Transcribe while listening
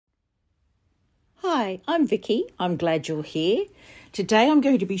Hi, I'm Vicky. I'm glad you're here. Today I'm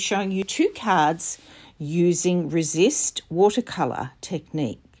going to be showing you two cards using resist watercolor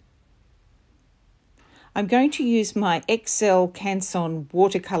technique. I'm going to use my XL Canson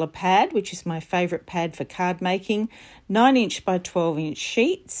Watercolor Pad, which is my favourite pad for card making, 9" by 12"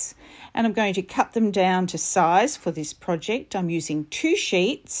 sheets, and I'm going to cut them down to size for this project. I'm using 2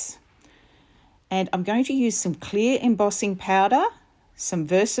 sheets, and I'm going to use some clear embossing powder, some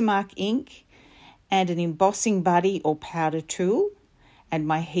Versamark ink, and an embossing buddy or powder tool, and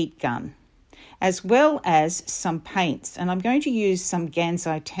my heat gun, as well as some paints. And I'm going to use some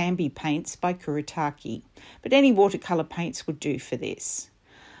Gansai Tambi paints by Kuretake, but any watercolour paints would do for this.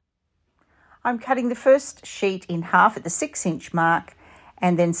 I'm cutting the first sheet in half at the 6" mark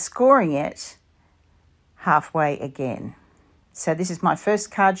and then scoring it halfway again. So this is my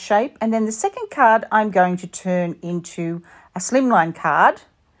first card shape, and then the second card I'm going to turn into a slimline card.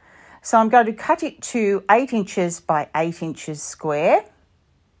 So I'm going to cut it to 8" by 8" square.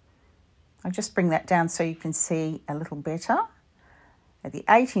 I'll just bring that down so you can see a little better. At the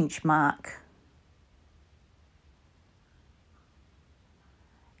 8" mark.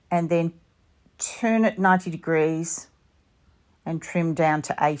 And then turn it 90 degrees and trim down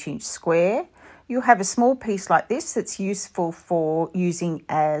to 8" square. You'll have a small piece like this that's useful for using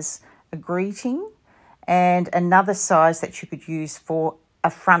as a greeting, and another size that you could use for a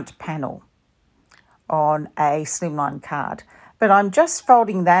front panel on a slimline card. But I'm just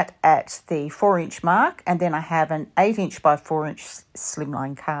folding that at the 4" mark, and then I have an 8" by 4"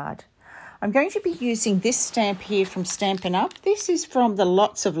 slimline card. I'm going to be using this stamp here from Stampinup. This is from the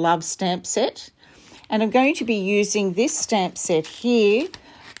Lots of Love stamp set, and I'm going to be using this stamp set here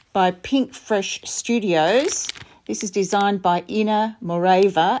by Pink Fresh Studios. This is designed by Ina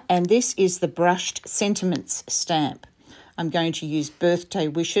Moreva, and this is the Brushed Sentiments stamp. I'm going to use birthday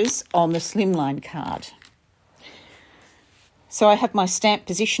wishes on the slimline card. So I have my stamp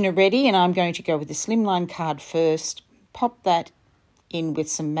positioner ready, and I'm going to go with the slimline card first, pop that in with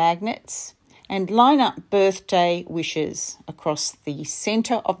some magnets, and line up birthday wishes across the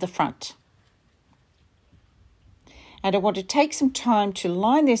centre of the front. And I want to take some time to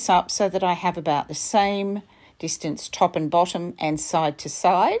line this up so that I have about the same distance top and bottom and side to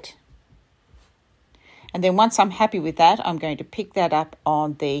side. And then once I'm happy with that, I'm going to pick that up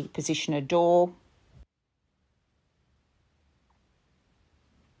on the positioner door.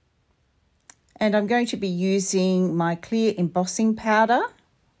 And I'm going to be using my clear embossing powder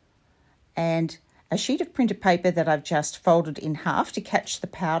and a sheet of printer paper that I've just folded in half to catch the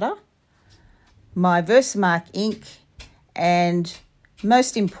powder, my Versamark ink, and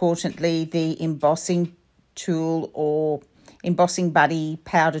most importantly, the embossing tool or embossing buddy,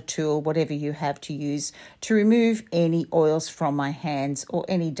 powder tool, whatever you have to use to remove any oils from my hands or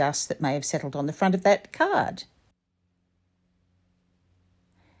any dust that may have settled on the front of that card.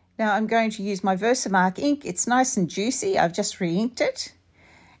 Now I'm going to use my Versamark ink. It's nice and juicy. I've just re-inked it,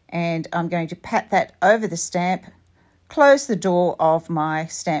 and I'm going to pat that over the stamp, close the door of my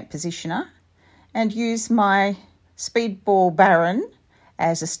stamp positioner, and use my Speedball Baron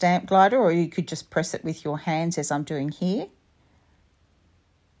as a stamp glider, or you could just press it with your hands as I'm doing here.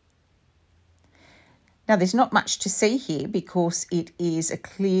 Now there's not much to see here because it is a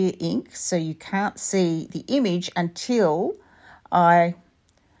clear ink, so you can't see the image until I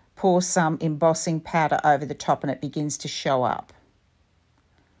pour some embossing powder over the top and it begins to show up.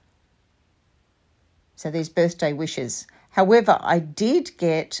 So there's birthday wishes. However, I did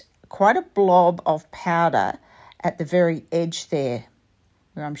get quite a blob of powder at the very edge there,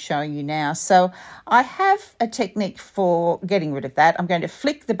 where I'm showing you now. So I have a technique for getting rid of that. I'm going to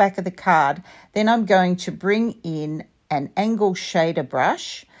flick the back of the card. Then I'm going to bring in an angle shader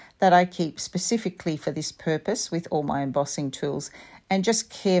brush that I keep specifically for this purpose with all my embossing tools, and just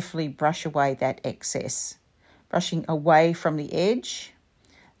carefully brush away that excess. Brushing away from the edge.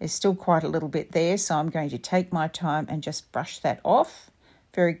 There's still quite a little bit there, so I'm going to take my time and just brush that off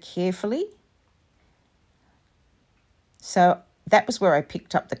very carefully. So that was where I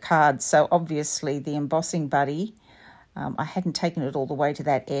picked up the card. So obviously the embossing buddy, I hadn't taken it all the way to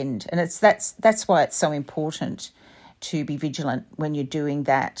that end. And that's why it's so important to be vigilant when you're doing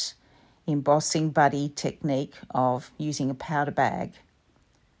that embossing buddy technique of using a powder bag.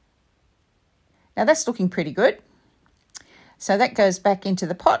 Now that's looking pretty good. So that goes back into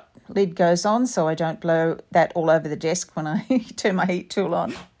the pot. Lid goes on so I don't blow that all over the desk when I turn my heat tool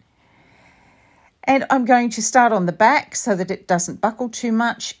on. And I'm going to start on the back so that it doesn't buckle too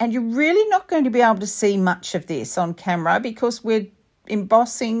much. And you're really not going to be able to see much of this on camera because we're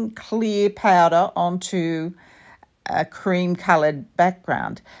embossing clear powder onto a cream coloured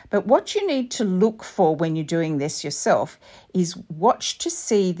background. But what you need to look for when you're doing this yourself is watch to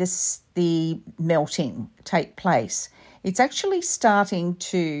see the melting take place. It's actually starting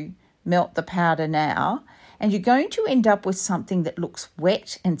to melt the powder now, and you're going to end up with something that looks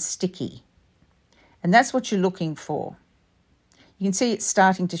wet and sticky. And that's what you're looking for. You can see it's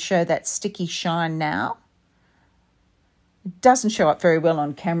starting to show that sticky shine now. It doesn't show up very well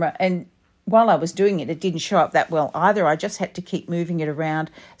on camera, and while I was doing it, it didn't show up that well either. I just had to keep moving it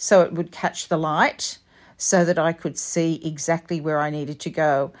around so it would catch the light so that I could see exactly where I needed to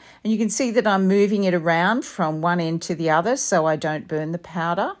go. And you can see that I'm moving it around from one end to the other so I don't burn the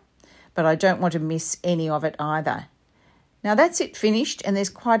powder, but I don't want to miss any of it either. Now that's it finished, and there's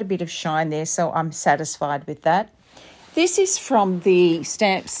quite a bit of shine there, so I'm satisfied with that. This is from the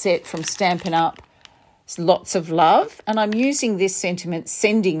stamp set from Stampinup, Lots of Love, and I'm using this sentiment,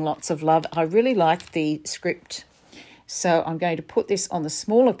 sending lots of love. I really like the script, so I'm going to put this on the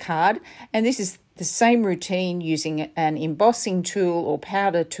smaller card, and this is the same routine using an embossing tool or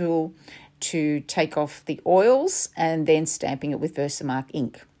powder tool to take off the oils and then stamping it with Versamark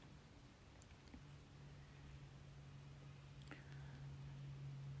ink.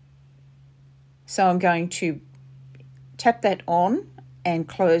 So I'm going to tap that on and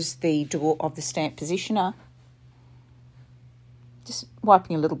close the door of the stamp positioner. Just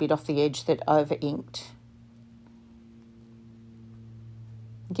wiping a little bit off the edge that over inked.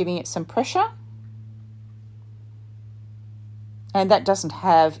 Giving it some pressure. And that doesn't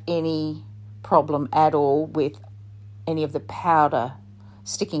have any problem at all with any of the powder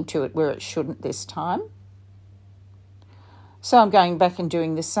sticking to it where it shouldn't this time. So I'm going back and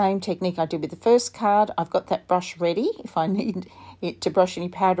doing the same technique I did with the first card. I've got that brush ready if I need it to brush any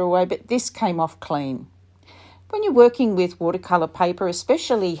powder away, but this came off clean. When you're working with watercolour paper,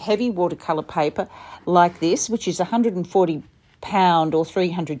 especially heavy watercolour paper like this, which is 140 pound or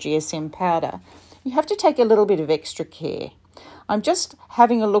 300 GSM powder, you have to take a little bit of extra care. I'm just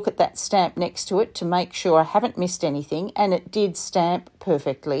having a look at that stamp next to it to make sure I haven't missed anything, and it did stamp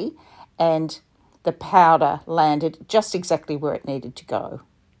perfectly, and the powder landed just exactly where it needed to go.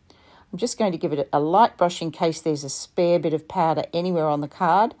 I'm just going to give it a light brush in case there's a spare bit of powder anywhere on the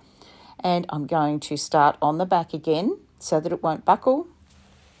card, and I'm going to start on the back again so that it won't buckle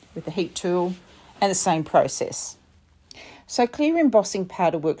with the heat tool, and the same process. So clear embossing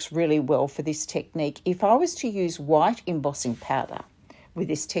powder works really well for this technique. If I was to use white embossing powder with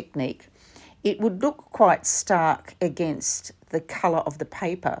this technique, it would look quite stark against the colour of the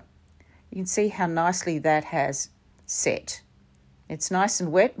paper. You can see how nicely that has set. It's nice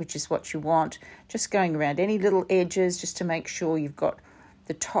and wet, which is what you want. Just going around any little edges just to make sure you've got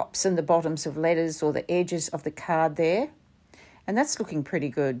the tops and the bottoms of letters or the edges of the card there. And that's looking pretty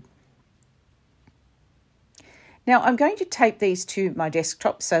good. Now I'm going to tape these to my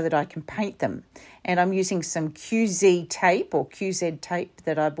desktop so that I can paint them. And I'm using some QZ tape or QZ tape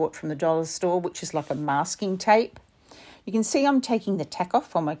that I bought from the dollar store, which is like a masking tape. You can see I'm taking the tack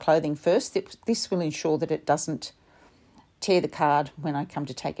off on my clothing first. This will ensure that it doesn't tear the card when I come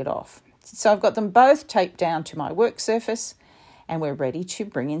to take it off. So I've got them both taped down to my work surface, and we're ready to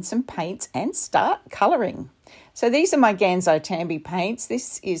bring in some paints and start colouring. So these are my Gansai Tambi paints.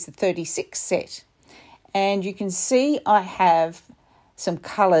 This is the 36 set. And you can see I have some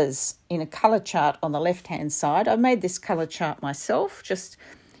colours in a colour chart on the left-hand side. I made this colour chart myself, just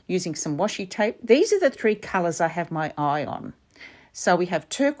using some washi tape. These are the three colours I have my eye on. So we have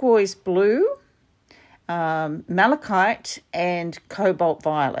Turquoise Blue, Malachite, and Cobalt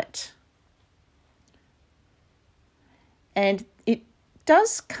Violet. And it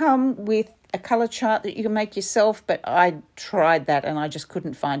does come with a colour chart that you can make yourself, but I tried that and I just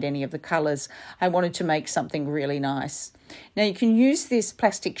couldn't find any of the colours. I wanted to make something really nice. Now you can use this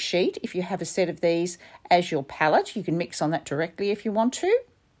plastic sheet if you have a set of these as your palette. You can mix on that directly if you want to.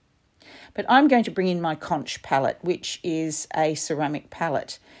 But I'm going to bring in my conch palette, which is a ceramic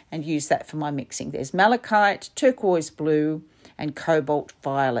palette, and use that for my mixing. There's Malachite, Turquoise Blue, and Cobalt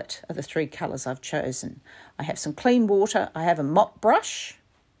Violet are the three colours I've chosen. I have some clean water. I have a mop brush.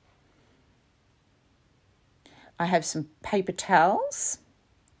 I have some paper towels.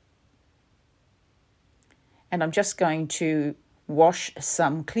 And I'm just going to wash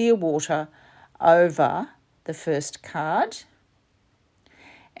some clear water over the first card.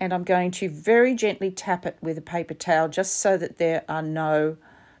 And I'm going to very gently tap it with a paper towel just so that there are no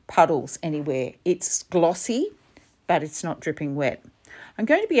puddles anywhere. It's glossy, but it's not dripping wet. I'm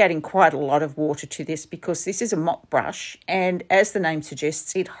going to be adding quite a lot of water to this because this is a mop brush, and as the name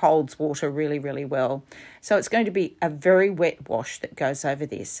suggests, it holds water really, really well. So it's going to be a very wet wash that goes over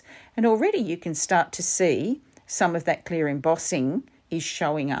this. And already you can start to see some of that clear embossing is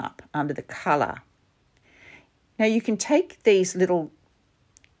showing up under the colour. Now you can take these little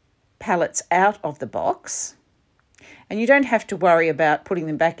palettes out of the box, and you don't have to worry about putting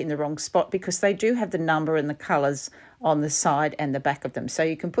them back in the wrong spot because they do have the number and the colours on the side and the back of them. So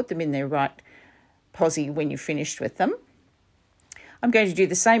you can put them in their right posi when you're finished with them. I'm going to do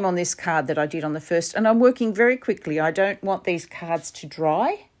the same on this card that I did on the first, and I'm working very quickly. I don't want these cards to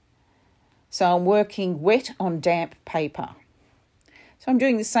dry, so I'm working wet on damp paper. So I'm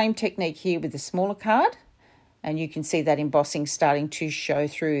doing the same technique here with the smaller card, and you can see that embossing starting to show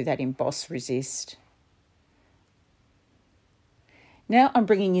through that emboss resist. Now I'm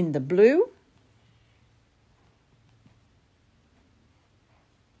bringing in the blue.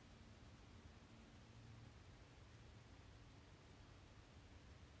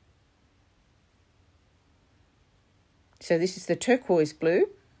 So this is the turquoise blue.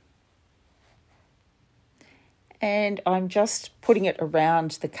 And I'm just putting it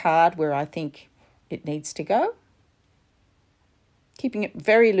around the card where I think it needs to go. Keeping it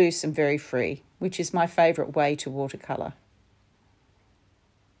very loose and very free, which is my favourite way to watercolour.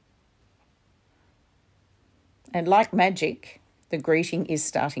 And like magic, the greeting is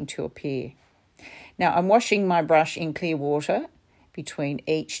starting to appear. Now I'm washing my brush in clear water between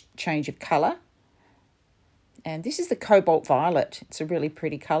each change of colour. And this is the Cobalt Violet. It's a really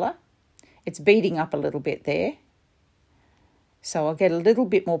pretty colour. It's beading up a little bit there. So I'll get a little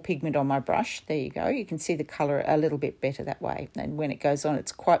bit more pigment on my brush. There you go. You can see the colour a little bit better that way. And when it goes on,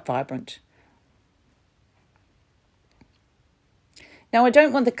 it's quite vibrant. Now, I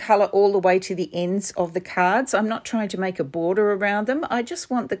don't want the colour all the way to the ends of the cards. I'm not trying to make a border around them. I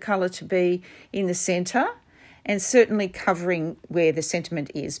just want the colour to be in the centre and certainly covering where the sentiment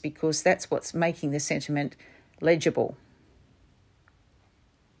is, because that's what's making the sentiment legible.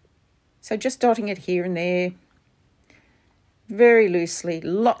 So just dotting it here and there, very loosely,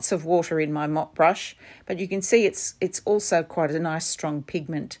 lots of water in my mop brush, but you can see it's also quite a nice strong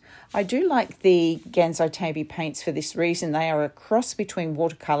pigment. I do like the Gansai Tambi paints for this reason. They are a cross between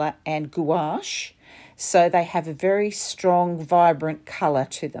watercolour and gouache, so they have a very strong, vibrant colour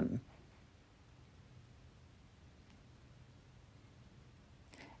to them.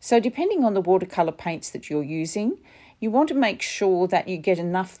 So depending on the watercolour paints that you're using, you want to make sure that you get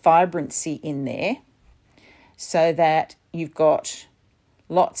enough vibrancy in there so that you've got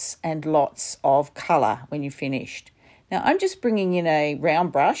lots and lots of colour when you're finished. Now I'm just bringing in a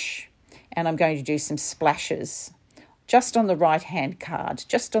round brush and I'm going to do some splashes just on the right hand card,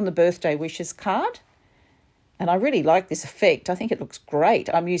 just on the birthday wishes card. And I really like this effect. I think it looks great.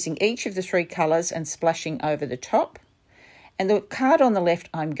 I'm using each of the three colours and splashing over the top. And the card on the left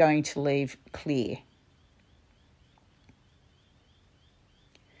I'm going to leave clear.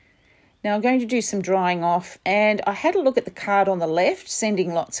 Now I'm going to do some drying off, and I had a look at the card on the left,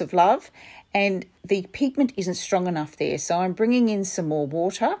 sending lots of love, and the pigment isn't strong enough there. So I'm bringing in some more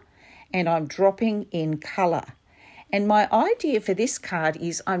water and I'm dropping in colour. And my idea for this card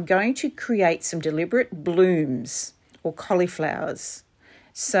is I'm going to create some deliberate blooms or cauliflowers.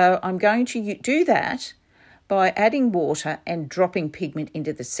 So I'm going to do that by adding water and dropping pigment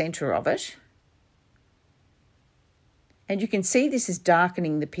into the centre of it. And you can see this is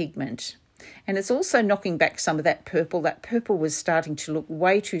darkening the pigment. And it's also knocking back some of that purple. That purple was starting to look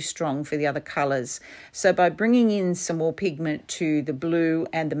way too strong for the other colours. So by bringing in some more pigment to the blue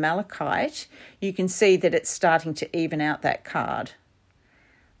and the malachite, you can see that it's starting to even out that card.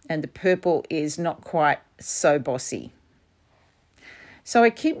 And the purple is not quite so bossy. So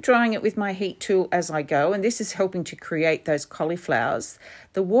I keep drying it with my heat tool as I go, and this is helping to create those cauliflowers.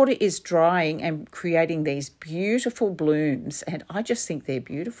 The water is drying and creating these beautiful blooms, and I just think they're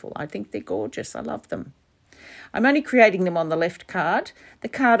beautiful. I think they're gorgeous. I love them. I'm only creating them on the left card. The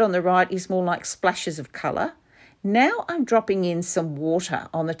card on the right is more like splashes of colour. Now I'm dropping in some water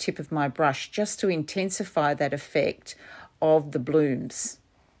on the tip of my brush just to intensify that effect of the blooms.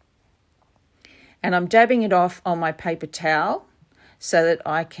 And I'm dabbing it off on my paper towel so that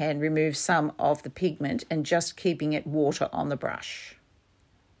I can remove some of the pigment and just keeping it water on the brush.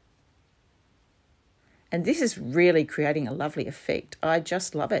 And this is really creating a lovely effect. I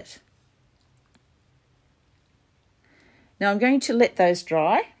just love it. Now I'm going to let those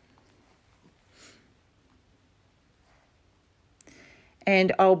dry.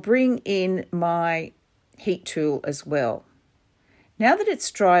 And I'll bring in my heat tool as well. Now that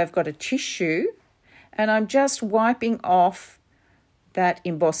it's dry, I've got a tissue and I'm just wiping off that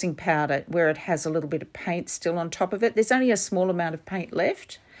embossing powder where it has a little bit of paint still on top of it. There's only a small amount of paint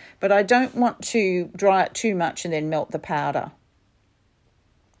left, but I don't want to dry it too much and then melt the powder.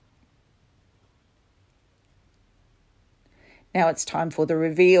 Now it's time for the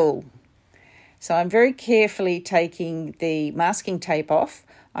reveal. So I'm very carefully taking the masking tape off.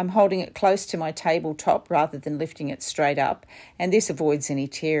 I'm holding it close to my tabletop rather than lifting it straight up, and this avoids any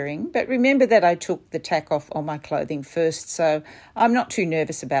tearing. But remember that I took the tack off on my clothing first, so I'm not too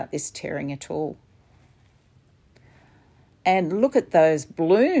nervous about this tearing at all. And look at those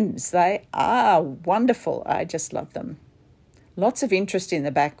blooms. They are wonderful. I just love them. Lots of interest in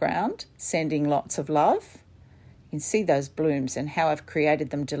the background, sending lots of love. You can see those blooms and how I've created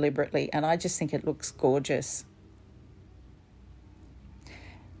them deliberately, and I just think it looks gorgeous.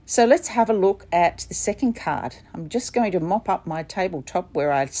 So let's have a look at the second card. I'm just going to mop up my tabletop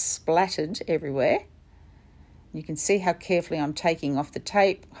where I splattered everywhere. You can see how carefully I'm taking off the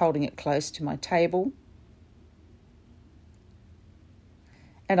tape, holding it close to my table.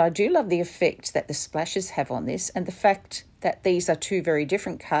 And I do love the effect that the splashes have on this, and the fact that these are two very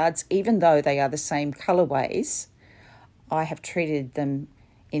different cards, even though they are the same colorways, I have treated them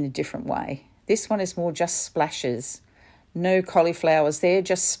in a different way. This one is more just splashes. No cauliflowers there,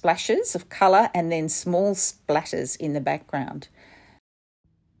 just splashes of colour and then small splatters in the background.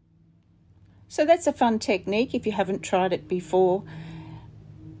 So that's a fun technique if you haven't tried it before.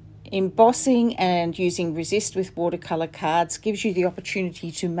 Embossing and using resist with watercolour cards gives you the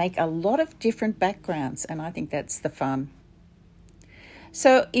opportunity to make a lot of different backgrounds, and I think that's the fun.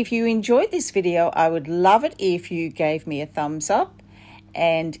 So if you enjoyed this video, I would love it if you gave me a thumbs up.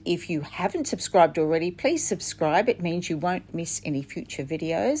 And if you haven't subscribed already, please subscribe. It means you won't miss any future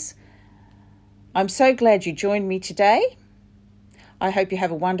videos. I'm so glad you joined me today. I hope you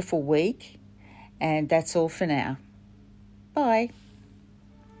have a wonderful week. And that's all for now. Bye.